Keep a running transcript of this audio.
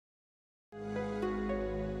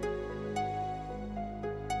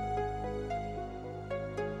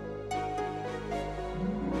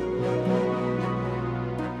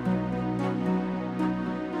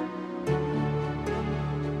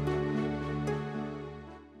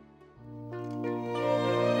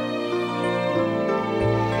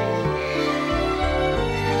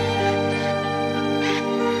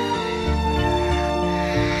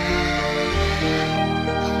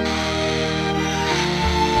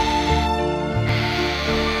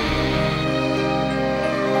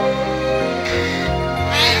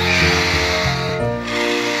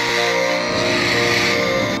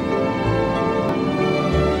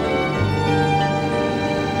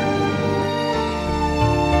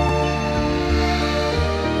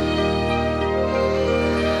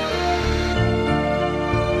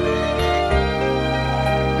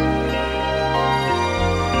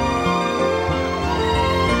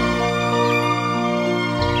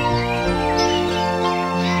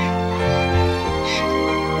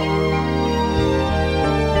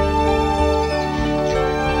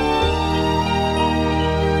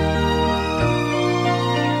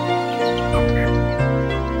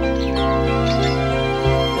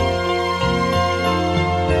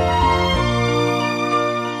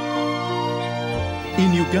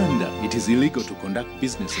is illegal to conduct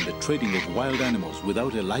business in the trading of wild animals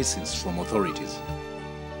without a license from authorities.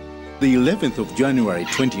 The 11th of January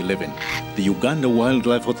 2011, the Uganda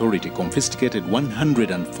Wildlife Authority confiscated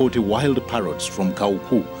 140 wild parrots from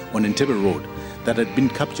Kauku on Entebbe Road that had been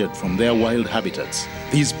captured from their wild habitats.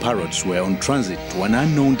 These parrots were on transit to an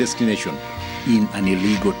unknown destination in an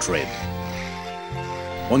illegal trade.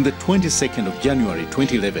 On the 22nd of January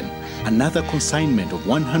 2011, another consignment of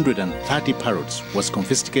 130 parrots was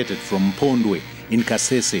confiscated from Mpondwe in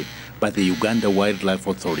Kasese by the Uganda Wildlife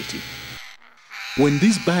Authority. When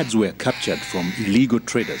these birds were captured from illegal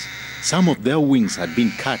traders, some of their wings had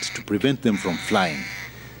been cut to prevent them from flying.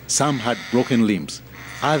 Some had broken limbs.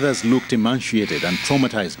 Others looked emaciated and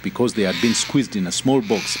traumatized because they had been squeezed in a small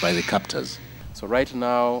box by the captors. So right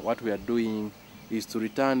now what we are doing is to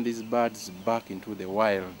return these birds back into the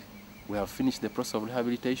wild. We have finished the process of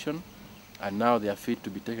rehabilitation and now they are fit to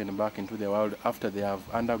be taken back into the wild after they have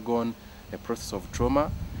undergone a process of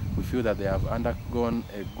trauma. We feel that they have undergone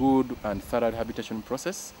a good and thorough rehabilitation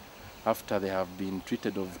process after they have been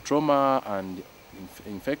treated of trauma and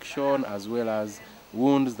infection as well as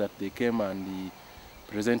wounds that they came and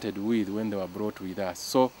presented with when they were brought with us.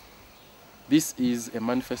 So this is a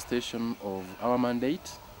manifestation of our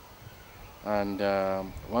mandate, and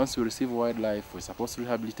once we receive wildlife, we're supposed to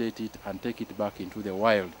rehabilitate it and take it back into the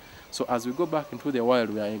wild. So as we go back into the wild,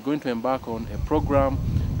 we are going to embark on a program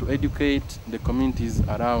to educate the communities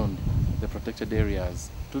around the protected areas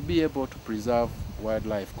to be able to preserve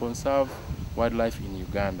wildlife, conserve wildlife in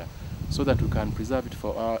Uganda, so that we can preserve it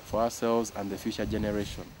for ourselves and the future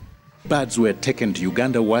generation. Birds were taken to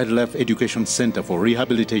Uganda Wildlife Education Center for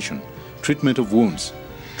rehabilitation, treatment of wounds,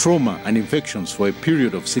 trauma and infections for a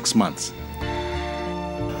period of 6 months.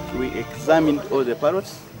 We examined all the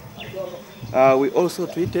parrots. We also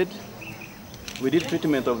we did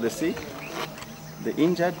treatment of the sick, the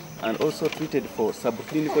injured, and also treated for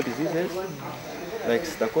subclinical diseases like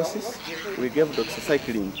stichosis. We gave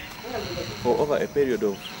doxycycline for over a period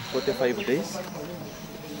of 45 days.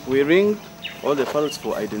 We ringed all the parrots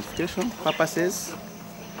for identification purposes.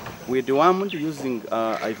 We dewormed using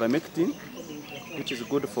ivermectin, which is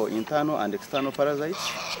good for internal and external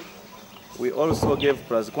parasites. We also gave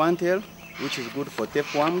praziquantel, which is good for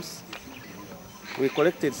tapeworms. We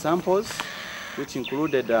collected samples, which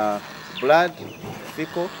included blood,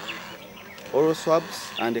 fecal, oral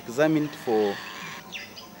swabs, and examined for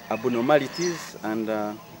abnormalities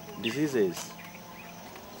and diseases.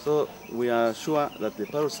 So we are sure that the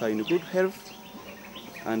parrots are in good health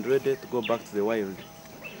and ready to go back to the wild.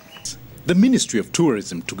 The Ministry of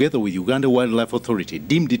Tourism, together with Uganda Wildlife Authority,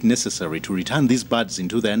 deemed it necessary to return these birds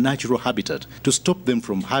into their natural habitat to stop them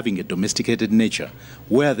from having a domesticated nature,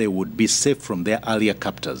 where they would be safe from their earlier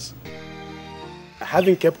captors.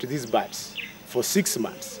 Having kept these birds for 6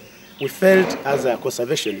 months, we felt as a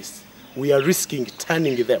conservationist, we are risking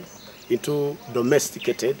turning them into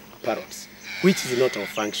domesticated parrots, which is not our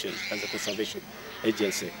function as a conservation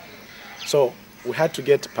agency. So we had to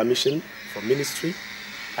get permission from ministry,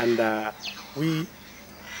 and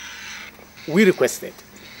we requested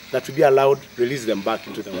that we be allowed to release them back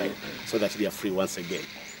into the wild so that they are free once again.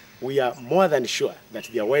 We are more than sure that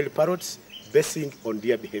they are wild parrots basing on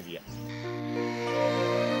their behavior.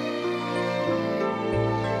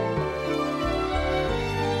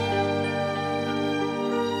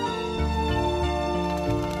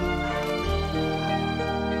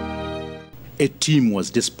 A team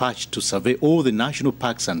was dispatched to survey all the national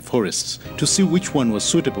parks and forests to see which one was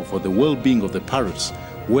suitable for the well-being of the parrots,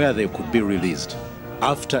 where they could be released.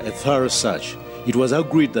 After a thorough search, it was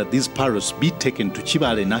agreed that these parrots be taken to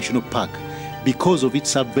Kibale National Park because of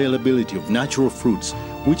its availability of natural fruits,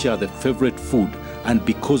 which are the favorite food, and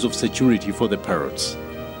because of security for the parrots.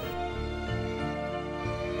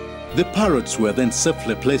 The parrots were then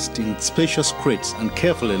safely placed in spacious crates and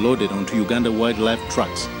carefully loaded onto Uganda wildlife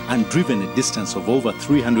trucks and driven a distance of over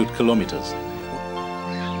 300 kilometers.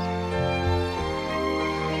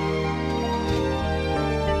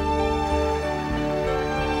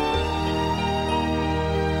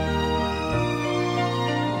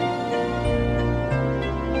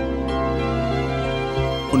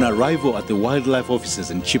 On arrival at the wildlife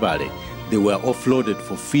offices in Kibale, they were offloaded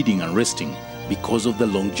for feeding and resting because of the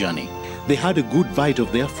long journey. They had a good bite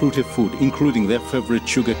of their fruity food, including their favorite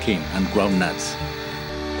sugar cane and groundnuts.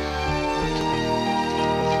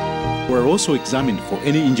 They were also examined for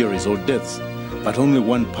any injuries or deaths, but only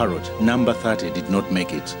one parrot, number 30, did not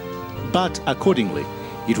make it. But accordingly,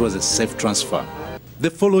 it was a safe transfer. The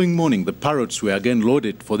following morning, the parrots were again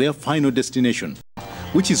loaded for their final destination,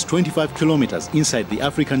 which is 25 kilometers inside the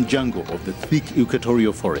African jungle of the thick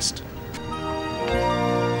equatorial forest.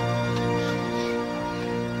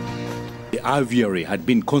 The aviary had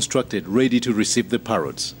been constructed ready to receive the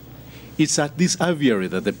parrots. It's at this aviary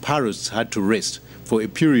that the parrots had to rest for a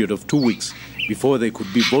period of 2 weeks before they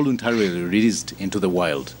could be voluntarily released into the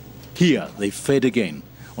wild. Here they fed again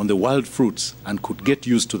on the wild fruits and could get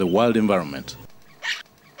used to the wild environment.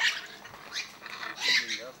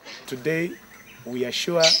 Today, we are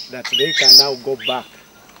sure that they can now go back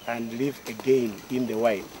and live again in the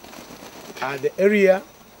wild. The area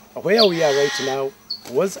where we are right now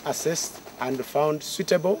was assessed and found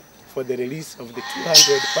suitable for the release of the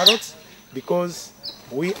 200 parrots because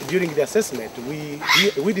during the assessment,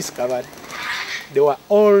 we discovered there were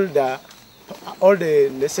all the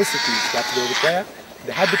necessities that they require.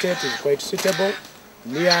 The habitat is quite suitable,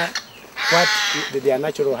 near what their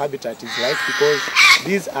natural habitat is like, because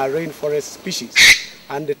these are rainforest species.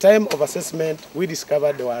 And the time of assessment, we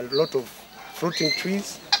discovered there were a lot of fruiting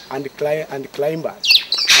trees and climbers.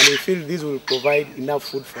 And we feel these will provide enough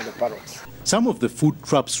food for the parrots. Some of the food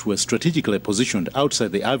traps were strategically positioned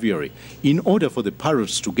outside the aviary in order for the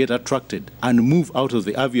parrots to get attracted and move out of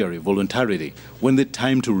the aviary voluntarily when the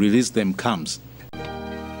time to release them comes.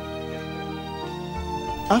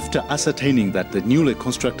 After ascertaining that the newly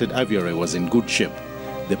constructed aviary was in good shape,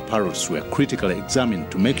 the parrots were critically examined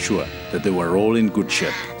to make sure that they were all in good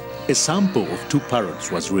shape. A sample of 2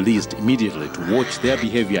 parrots was released immediately to watch their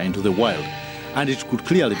behavior into the wild, and it could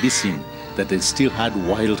clearly be seen that they still had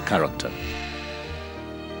wild character.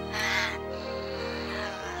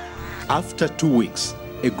 After 2 weeks,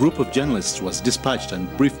 a group of journalists was dispatched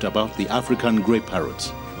and briefed about the African grey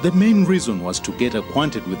parrots. The main reason was to get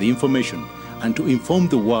acquainted with the information and to inform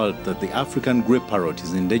the world that the African grey parrot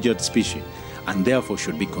is an endangered species and therefore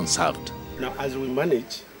should be conserved. Now, as we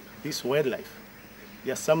manage this wildlife,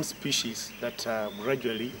 there are some species that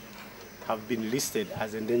gradually have been listed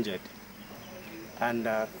as endangered. And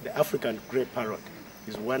the African grey parrot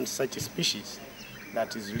is one such species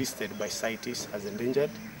that is listed by CITES as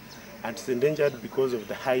endangered, and it's endangered because of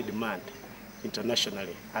the high demand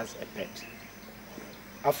internationally as a pet.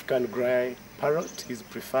 African grey parrot is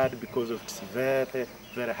preferred because of its very,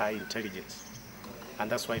 very high intelligence,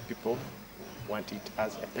 and that's why people want it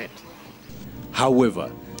as a pet.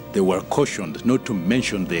 However, they were cautioned not to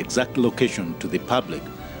mention the exact location to the public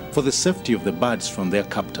for the safety of the birds from their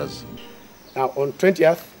captors. Now, on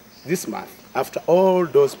 20th this month, after all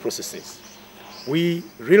those processes, we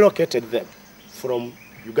relocated them from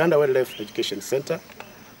Uganda Wildlife Education Center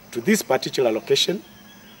to this particular location.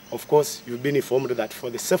 Of course, you've been informed that for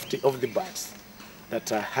the safety of the birds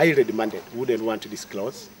that are highly demanded, wouldn't want to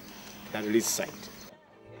disclose the release site.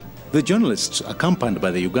 The journalists, accompanied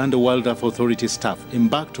by the Uganda Wildlife Authority staff,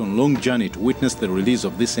 embarked on a long journey to witness the release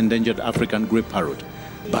of this endangered African grey parrot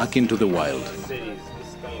back into the wild.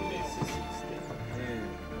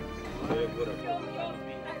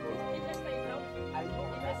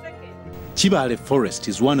 Kibale Forest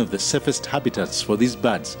is one of the safest habitats for these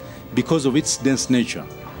birds because of its dense nature,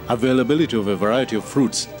 availability of a variety of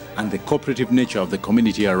fruits, and the cooperative nature of the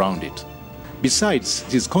community around it. Besides,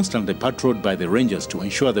 it is constantly patrolled by the rangers to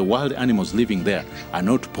ensure the wild animals living there are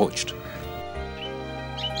not poached.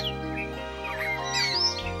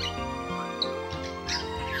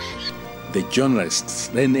 The journalists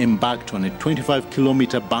then embarked on a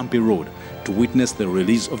 25-kilometer bumpy road to witness the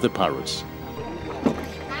release of the parrots.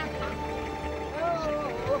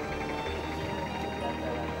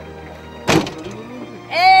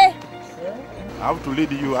 I have to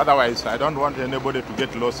lead you, otherwise I don't want anybody to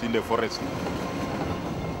get lost in the forest.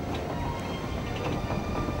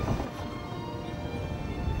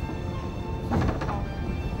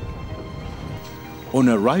 On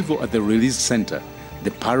arrival at the release center, the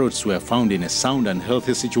parrots were found in a sound and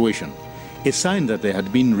healthy situation, a sign that they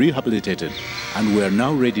had been rehabilitated and were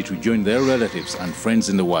now ready to join their relatives and friends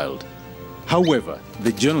in the wild. However,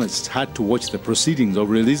 the journalists had to watch the proceedings of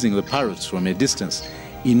releasing the parrots from a distance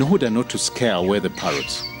in order not to scare away the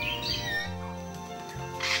parrots.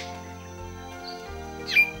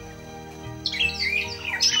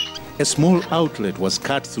 A small outlet was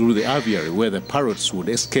cut through the aviary where the parrots would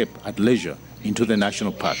escape at leisure into the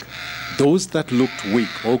national park. Those that looked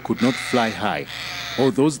weak or could not fly high,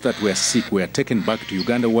 or those that were sick, were taken back to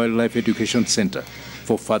Uganda Wildlife Education Center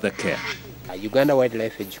for further care. Uganda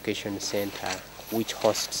Wildlife Education Center, which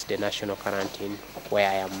hosts the national quarantine, where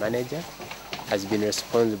I am manager, has been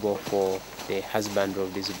responsible for the husbandry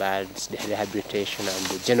of these birds, the rehabilitation and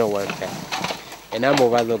the general welfare. A number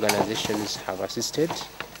of other organizations have assisted,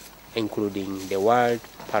 including the World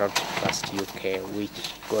Parrot Trust UK,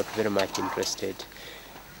 which got very much interested,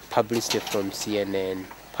 publicity from CNN,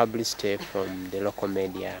 publicity from the local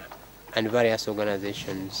media, and various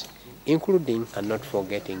organizations including and not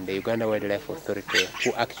forgetting the Uganda Wildlife Authority,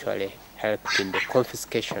 who actually helped in the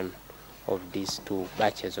confiscation of these 2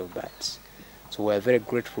 batches of birds. So we're very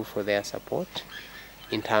grateful for their support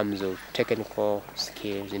in terms of technical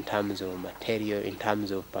skills, in terms of material, in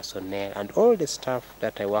terms of personnel, and all the staff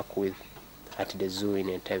that I work with at the zoo in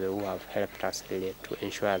Entebbe who have helped us really to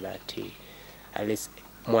ensure that at least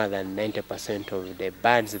more than 90% of the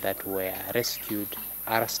birds that were rescued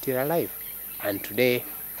are still alive. And today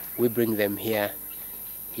we bring them here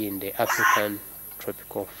in the African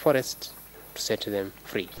tropical forest to set them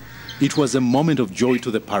free. It was a moment of joy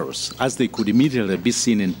to the parrots as they could immediately be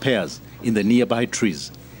seen in pairs in the nearby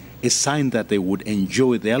trees, a sign that they would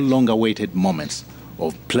enjoy their long-awaited moments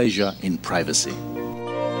of pleasure in privacy.